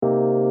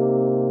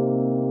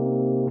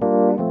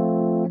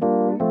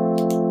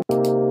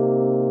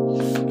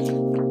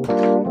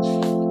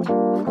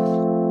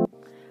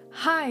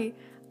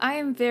I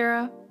am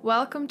Vera.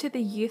 Welcome to the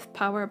Youth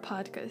Power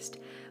Podcast,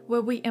 where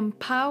we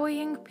empower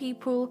young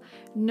people,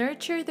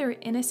 nurture their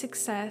inner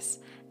success,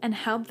 and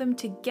help them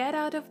to get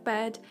out of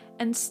bed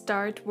and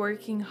start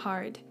working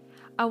hard.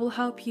 I will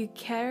help you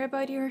care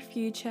about your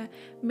future,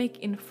 make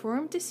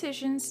informed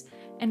decisions,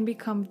 and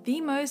become the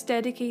most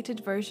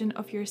dedicated version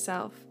of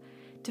yourself.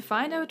 To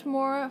find out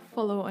more,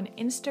 follow on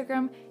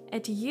Instagram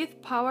at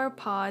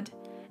YouthPowerPod,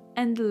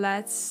 and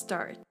let's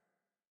start.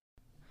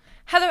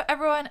 Hello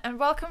everyone and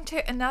welcome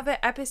to another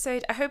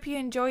episode. I hope you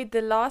enjoyed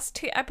the last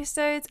two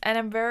episodes and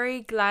I'm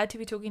very glad to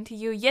be talking to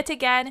you yet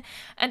again.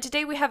 And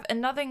today we have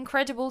another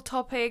incredible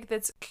topic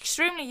that's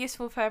extremely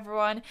useful for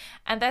everyone,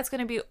 and that's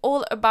going to be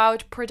all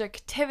about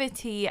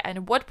productivity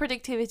and what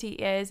productivity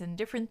is and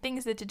different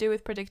things that to do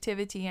with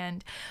productivity.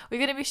 And we're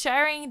going to be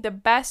sharing the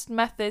best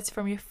methods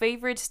from your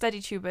favorite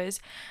study tubers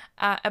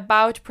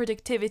about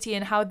productivity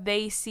and how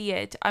they see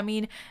it. I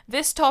mean,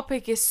 this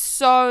topic is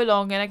so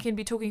long and I can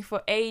be talking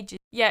for ages.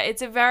 Yeah,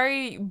 it's a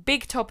very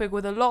big topic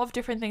with a lot of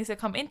different things that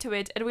come into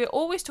it, and we're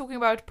always talking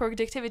about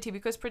productivity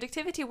because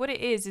productivity, what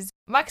it is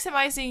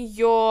maximizing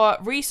your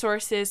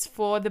resources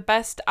for the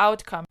best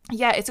outcome.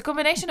 Yeah, it's a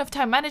combination of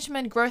time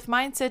management, growth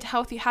mindset,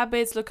 healthy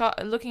habits,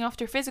 looking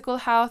after physical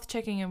health,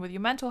 checking in with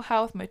your mental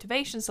health,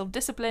 motivation,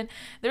 self-discipline.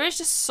 There is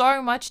just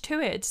so much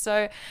to it.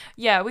 So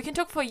yeah, we can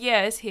talk for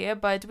years here,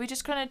 but we're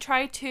just going to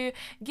try to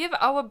give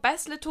our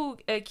best little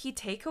key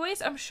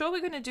takeaways. I'm sure we're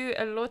going to do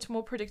a lot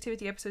more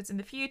productivity episodes in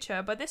the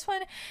future, but this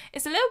one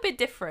is a little bit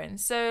different.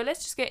 So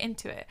let's just get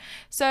into it.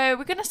 So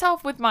we're going to start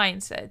off with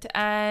mindset.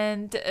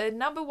 And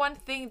number one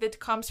thing that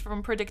comes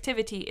from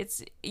productivity,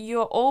 it's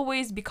you're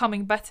always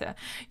becoming better.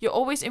 You're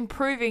always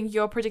improving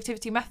your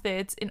productivity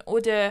methods in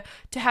order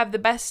to have the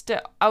best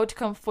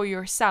outcome for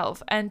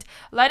yourself. And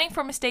learning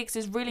from mistakes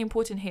is really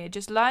important here.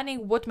 Just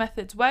learning what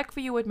methods work for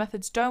you, what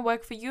methods don't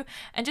work for you,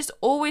 and just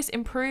always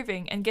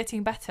improving and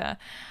getting better.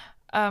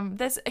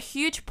 That's a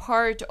huge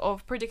part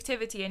of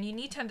productivity, and you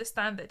need to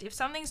understand that if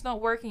something's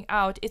not working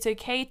out, it's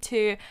okay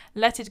to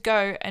let it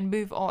go and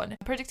move on.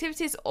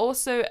 Productivity is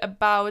also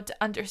about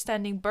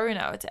understanding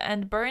burnout,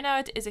 and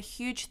burnout is a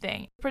huge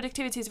thing.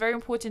 Productivity is very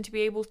important to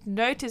be able to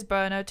notice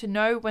burnout, to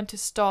know when to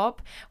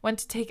stop, when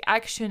to take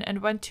action,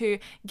 and when to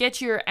get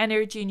your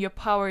energy and your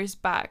powers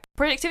back.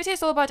 Productivity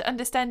is all about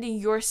understanding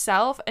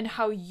yourself and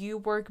how you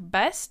work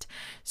best.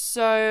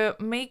 So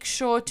make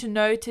sure to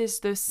notice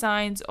those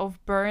signs of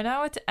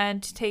burnout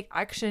and to take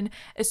action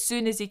as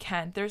soon as you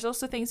can. There's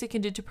also things you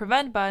can do to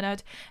prevent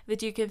burnout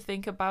that you can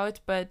think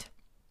about, but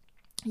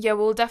yeah,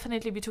 we'll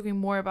definitely be talking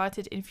more about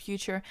it in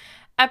future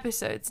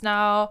episodes.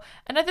 Now,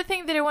 another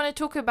thing that I want to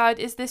talk about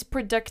is this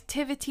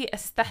productivity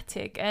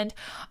aesthetic, and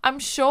I'm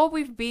sure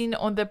we've been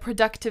on the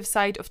productive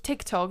side of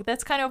TikTok.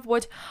 That's kind of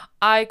what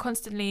I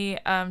constantly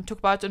talk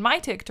about on my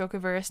TikTok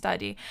over a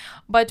study.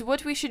 But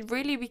what we should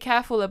really be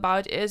careful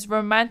about is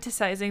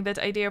romanticizing that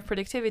idea of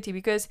productivity,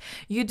 because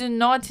you do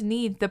not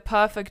need the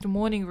perfect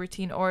morning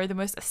routine or the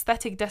most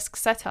aesthetic desk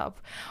setup.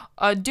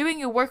 Doing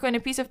your work on a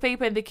piece of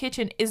paper in the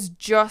kitchen is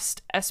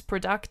just as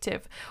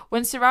productive.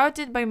 When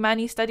surrounded by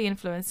many study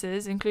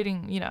influences,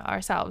 including,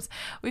 ourselves,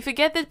 we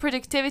forget that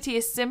productivity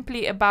is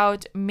simply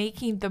about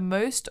making the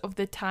most of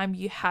the time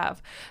you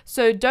have.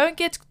 So don't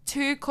get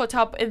too caught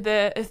up in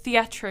the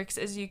theatrics,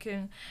 as you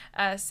can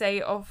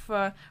say, of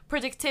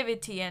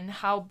productivity and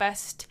how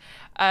best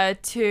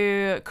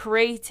to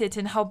create it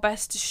and how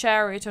best to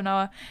share it on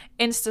our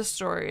Insta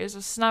stories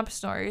or Snap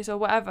stories or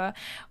whatever.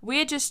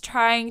 We're just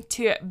trying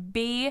to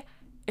be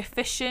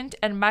efficient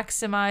and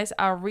maximize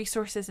our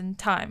resources and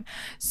time.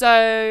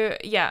 So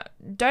yeah,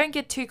 don't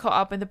get too caught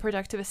up in the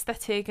productive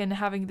aesthetic and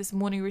having this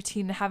morning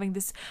routine and having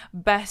this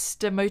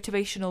best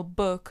motivational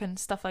book and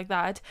stuff like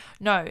that.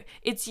 No,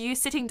 it's you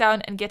sitting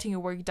down and getting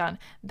your work done.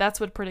 That's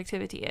what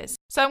productivity is.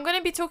 So I'm going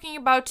to be talking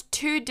about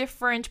two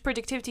different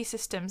productivity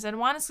systems, and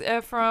one is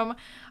from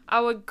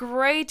our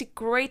great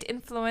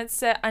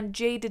influencer,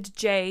 Unjaded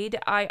Jade.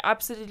 I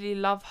absolutely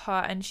love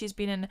her, and she's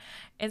been an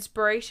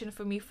inspiration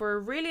for me for a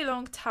really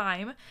long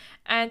time.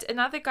 And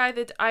another guy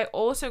that I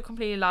also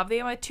completely love,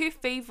 they are my two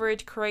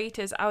favorite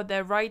creators out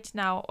there right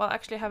now. Well,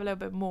 actually I have a little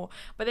bit more,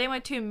 but they're my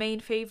two main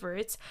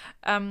favorites.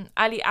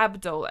 Ali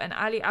Abdaal, and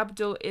Ali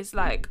Abdaal is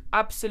like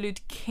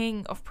absolute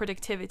king of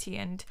productivity,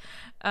 and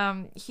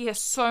he has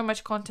so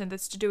much content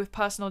that's to do with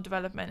personal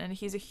development, and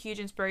he's a huge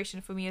inspiration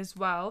for me as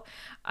well.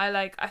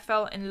 I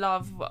fell in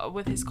love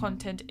with his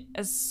content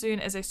as soon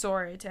as I saw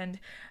it, and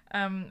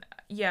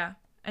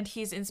and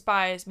he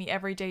inspires me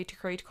every day to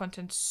create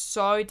content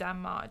so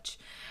damn much.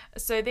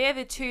 So they're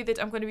the two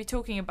that I'm going to be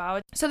talking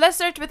about. So let's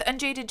start with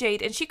Unjaded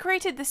Jade, and she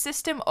created the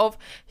system of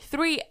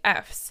 3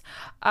 F's,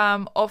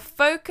 of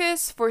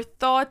focus,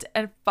 forethought,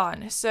 and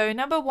fun. So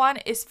number 1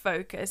 is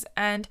focus,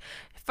 and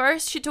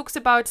first, she talks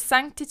about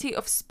sanctity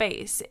of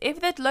space. If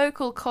that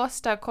local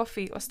Costa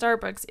Coffee or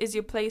Starbucks is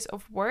your place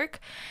of work,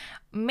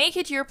 Make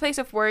it your place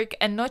of work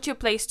and not your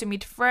place to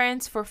meet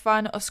friends for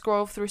fun or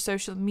scroll through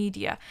social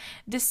media.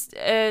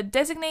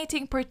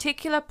 Designating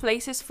particular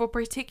places for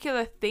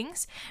particular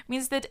things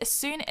means that as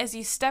soon as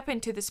you step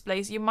into this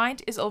place, your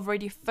mind is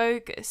already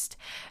focused.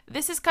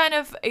 This is kind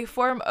of a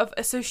form of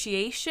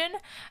association,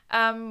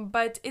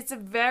 but it's a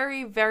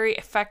very, very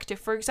effective.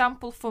 For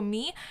example, for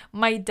me,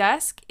 my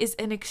desk is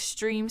an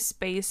extreme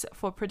space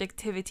for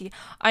productivity.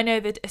 I know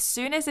that as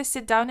soon as I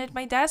sit down at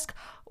my desk,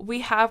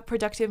 we have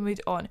productive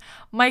mood on.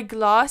 My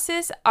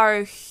glasses are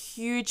a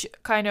huge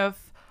kind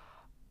of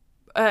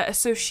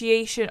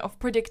association of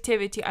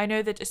productivity. I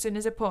know that as soon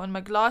as I put on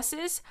my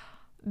glasses,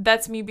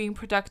 that's me being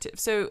productive.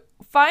 So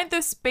find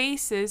those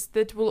spaces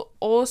that will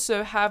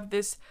also have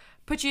this,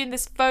 put you in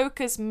this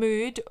focus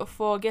mood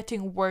for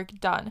getting work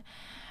done.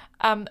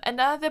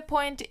 Another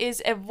point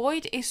is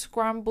avoid a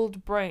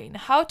scrambled brain.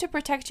 How to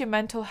protect your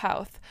mental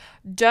health.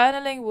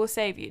 Journaling will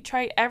save you.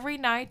 Try every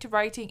night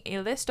writing a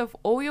list of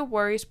all your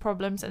worries,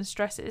 problems, and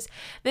stresses.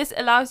 This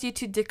allows you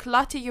to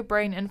declutter your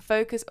brain and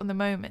focus on the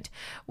moment,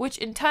 which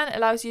in turn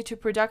allows you to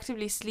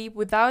productively sleep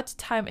without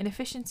time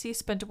inefficiency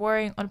spent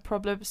worrying on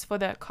problems for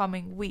the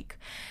coming week.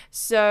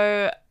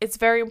 So it's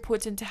very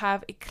important to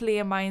have a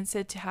clear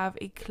mindset, to have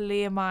a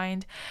clear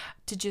mind,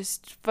 to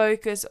just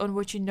focus on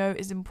what you know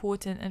is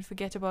important and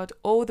forget about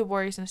all the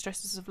worries and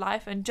stresses of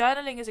life. And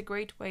journaling is a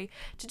great way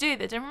to do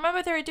that. And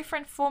remember, there are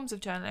different forms of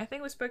journaling. I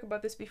think we spoke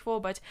about this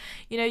before, but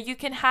you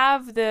can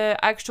have the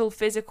actual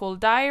physical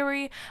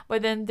diary,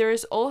 but then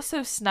there's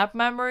also Snap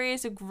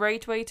Memories, a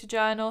great way to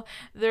journal.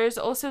 There's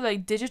also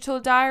like digital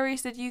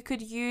diaries that you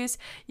could use.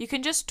 You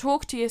can just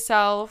talk to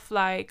yourself,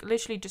 like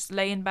literally just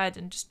lay in bed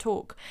and just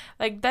talk.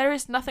 Like there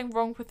is nothing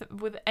wrong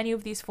with any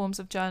of these forms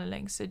of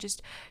journaling. So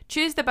just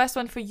choose the best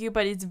one for you,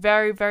 but it's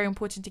very, very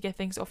important to get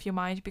things off your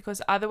mind,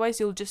 because otherwise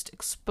you'll just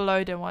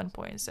explode at one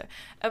point. So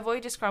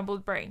avoid a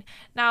scrambled brain.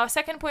 Now,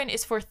 second point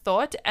is for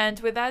thought, and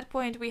with that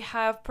point we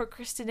have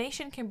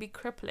procrastination can be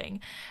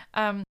crippling.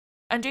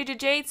 Andrea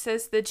Jade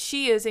says that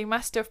she, as a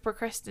master of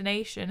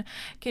procrastination,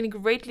 can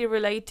greatly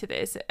relate to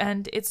this,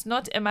 and it's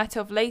not a matter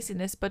of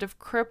laziness but of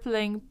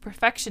crippling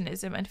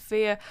perfectionism and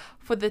fear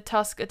for the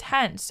task at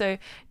hand. So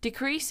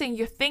decreasing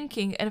your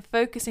thinking and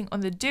focusing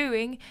on the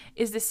doing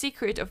is the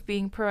secret of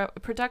being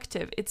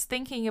productive. It's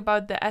thinking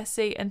about the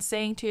essay and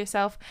saying to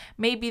yourself,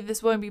 maybe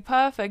this won't be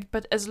perfect,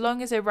 but as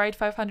long as I write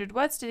 500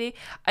 words today,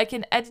 I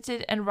can edit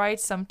it and write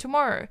some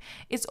tomorrow.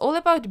 It's all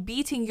about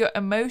beating your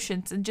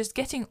emotions and just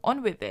getting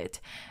on with it.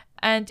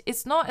 And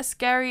it's not as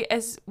scary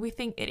as we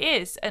think it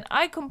is. And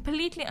I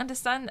completely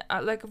understand,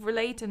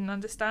 relate and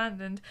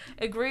understand and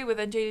agree with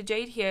Jada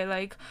Jade here.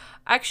 Like,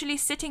 actually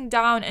sitting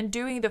down and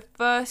doing the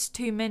first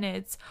 2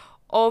 minutes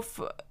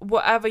of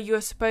whatever you're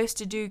supposed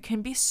to do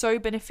can be so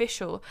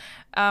beneficial,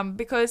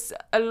 because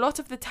a lot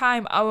of the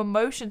time our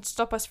emotions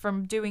stop us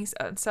from doing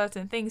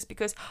certain things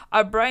because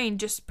our brain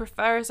just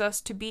prefers us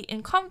to be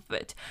in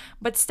comfort.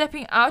 But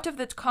stepping out of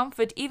that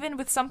comfort, even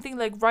with something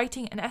like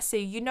writing an essay,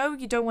 you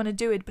don't want to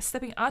do it, but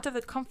stepping out of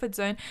that comfort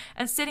zone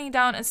and sitting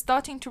down and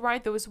starting to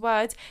write those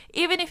words,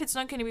 even if it's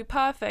not going to be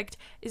perfect,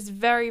 is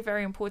very,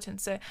 very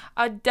important. So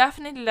I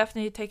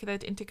definitely take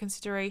that into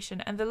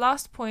consideration. And the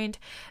last point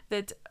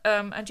that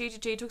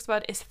Jay talks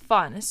about is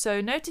fun.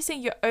 So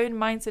noticing your own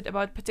mindset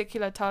about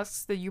particular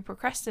tasks that you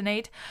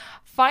procrastinate,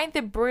 find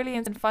the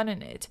brilliance and fun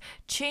in it.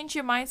 Change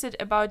your mindset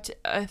about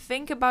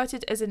think about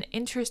it as an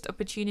interest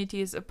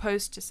opportunity as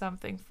opposed to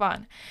something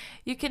fun.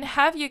 You can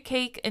have your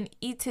cake and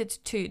eat it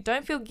too.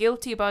 Don't feel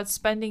guilty about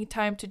spending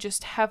time to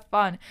just have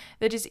fun.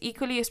 That is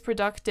equally as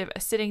productive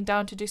as sitting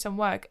down to do some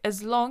work,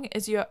 as long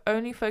as you're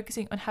only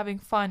focusing on having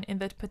fun in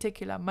that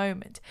particular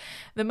moment.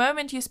 The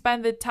moment you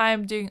spend the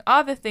time doing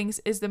other things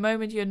is the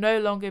moment you're no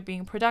longer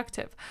being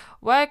productive.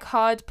 Work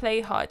hard,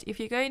 play hard. If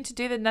you're going to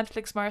do the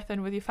Netflix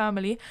marathon with your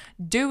family,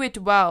 do it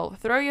well.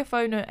 Throw your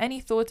phone or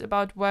any thought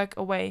about work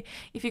away.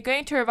 If you're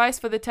going to revise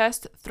for the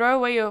test, throw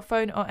away your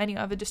phone or any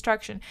other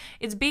distraction.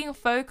 It's being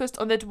focused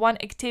on that one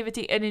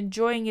activity and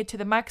enjoying it to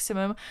the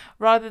maximum,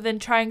 rather than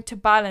trying to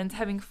balance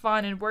having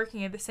fun and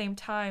working at the same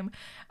time.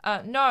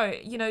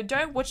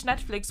 Don't watch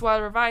Netflix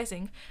while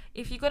revising.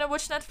 If you're going to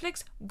watch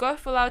Netflix, go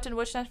full out and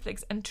watch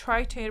Netflix and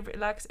try to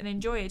relax and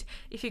enjoy it.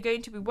 If you're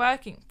going to be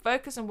working,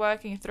 focus on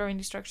working and throwing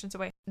distractions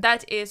away.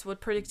 That is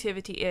what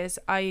productivity is.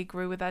 I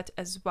agree with that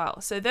as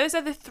well. So those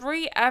are the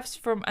 3 F's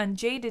from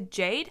Unjaded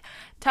Jade.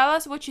 Tell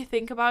us what you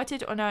think about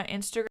it on our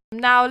Instagram.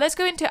 Now let's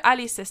go into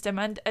Ali's system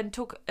and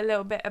talk a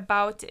little bit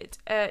about it.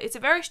 It's a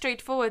very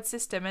straightforward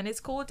system, and it's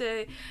called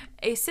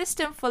a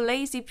system for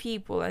lazy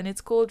people, and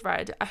it's called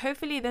RED.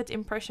 Hopefully that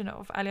impression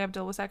of Ali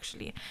Abdaal was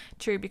actually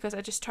true, because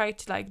I just tried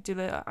to do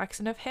the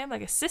accent of him,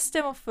 like a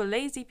system for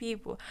lazy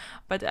people,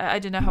 but I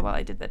don't know how well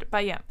I did that.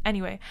 But yeah,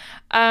 anyway,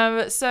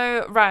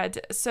 so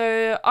RED.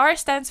 So R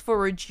stands for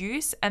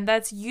reduce, and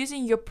that's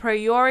using your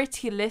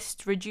priority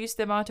list, reduce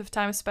the amount of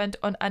time spent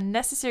on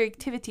unnecessary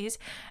activities,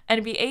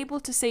 and be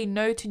able to say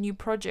no to new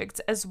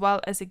projects as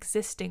well as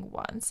existing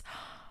ones.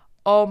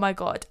 Oh my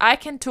God, I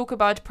can talk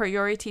about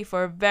priority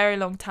for a very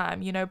long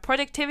time. You know,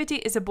 productivity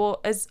is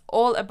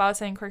all about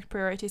setting correct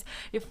priorities.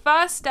 Your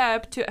first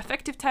step to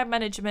effective time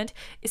management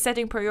is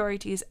setting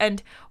priorities.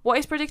 And what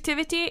is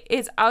productivity?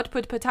 It's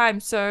output per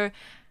time. So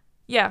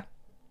yeah,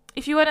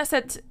 if you want to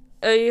set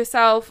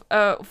yourself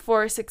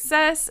for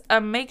success,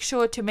 make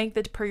sure to make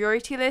that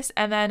priority list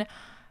and then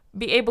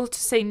be able to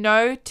say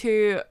no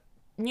to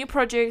new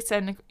projects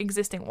and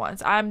existing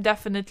ones. I'm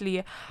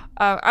definitely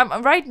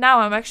I'm right now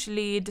I'm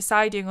actually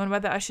deciding on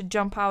whether I should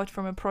jump out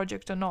from a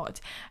project or not,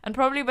 and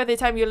probably by the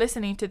time you're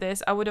listening to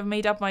this I would have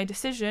made up my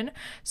decision,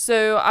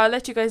 so I'll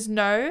let you guys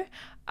know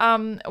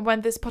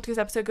when this podcast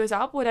episode goes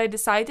up what I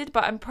decided.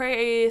 But I'm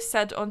pretty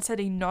set on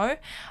saying no,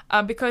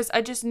 because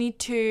I just need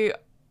to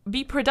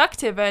be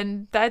productive,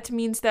 and that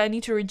means that I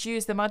need to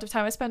reduce the amount of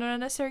time I spend on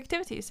unnecessary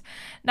activities.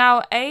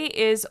 Now, A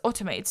is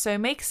automate. So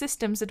make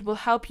systems that will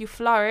help you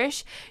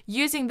flourish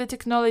using the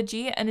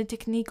technology and the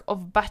technique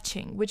of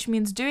batching, which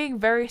means doing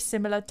very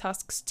similar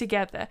tasks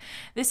together.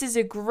 This is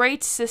a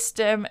great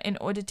system in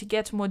order to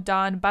get more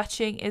done.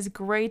 Batching is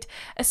great,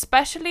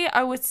 especially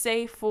I would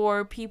say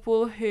for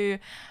people who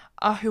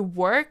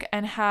work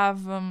and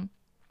have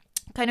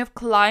kind of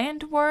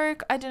client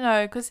work. I don't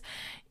know, because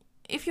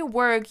if you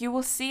work, you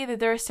will see that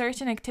there are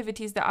certain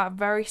activities that are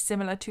very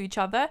similar to each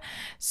other.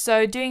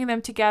 So doing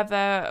them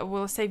together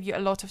will save you a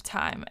lot of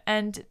time.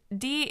 And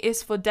D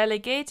is for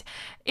delegate.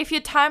 If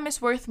your time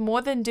is worth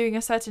more than doing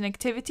a certain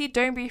activity,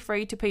 don't be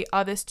afraid to pay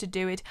others to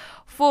do it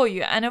for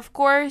you. And of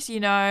course, you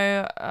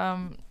know,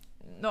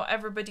 not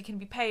everybody can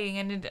be paying,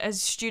 and as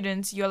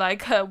students you're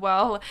like,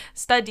 well,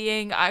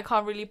 studying, I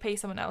can't really pay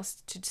someone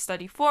else to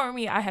study for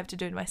me, I have to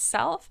do it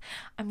myself.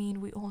 I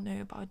mean, we all know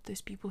about those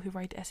people who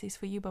write essays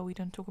for you, but we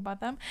don't talk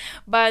about them.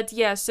 But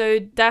yeah, so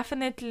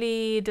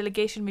definitely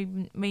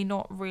delegation may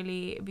not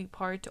really be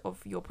part of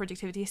your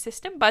productivity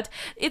system, but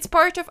it's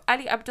part of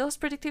Ali Abdaal's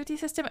productivity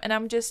system, and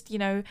I'm just, you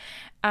know,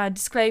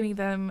 disclaiming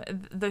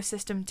those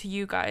system to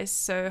you guys,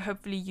 so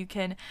hopefully you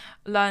can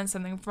learn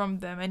something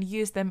from them and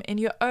use them in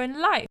your own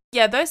life.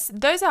 Yeah,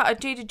 those are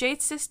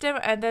Jade's system,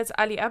 and that's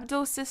Ali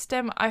Abdaal's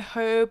system. I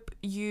hope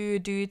you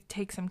do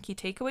take some key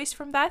takeaways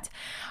from that.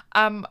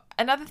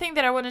 Another thing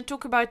that I want to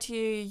talk about to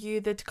you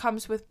that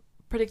comes with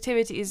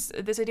productivity is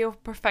this idea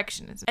of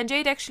perfectionism. And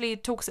Jade actually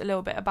talks a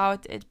little bit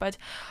about it, but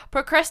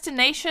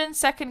procrastination,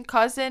 second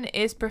cousin,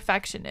 is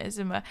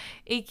perfectionism.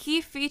 A key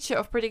feature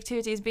of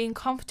productivity is being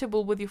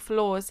comfortable with your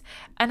flaws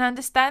and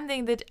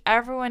understanding that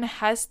everyone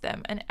has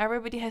them and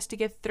everybody has to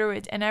get through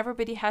it and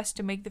everybody has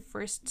to make the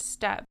first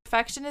step.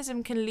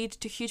 Perfectionism can lead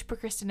to huge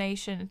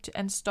procrastination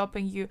and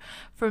stopping you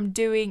from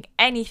doing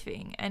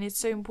anything, and it's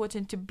so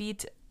important to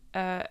beat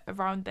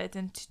around that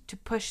and to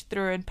push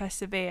through and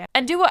persevere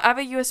and do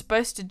whatever you are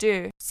supposed to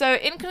do. So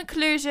in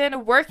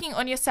conclusion, working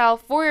on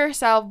yourself, for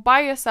yourself, by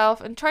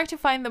yourself, and try to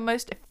find the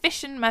most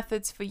efficient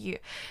methods for you.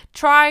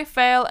 Try,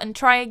 fail, and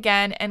try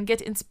again, and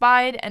get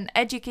inspired and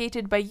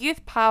educated by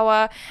Youth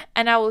Power,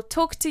 and I will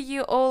talk to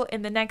you all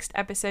in the next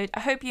episode.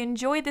 I hope you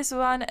enjoyed this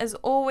one. As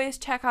always,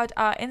 check out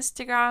our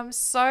Instagram,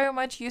 so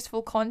much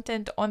useful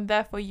content on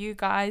there for you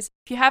guys.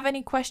 If you have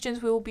any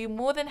questions, we will be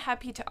more than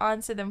happy to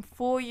answer them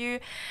for you.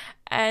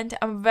 And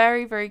I'm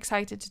very, very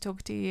excited to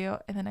talk to you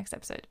in the next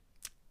episode.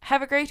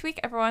 Have a great week,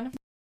 everyone.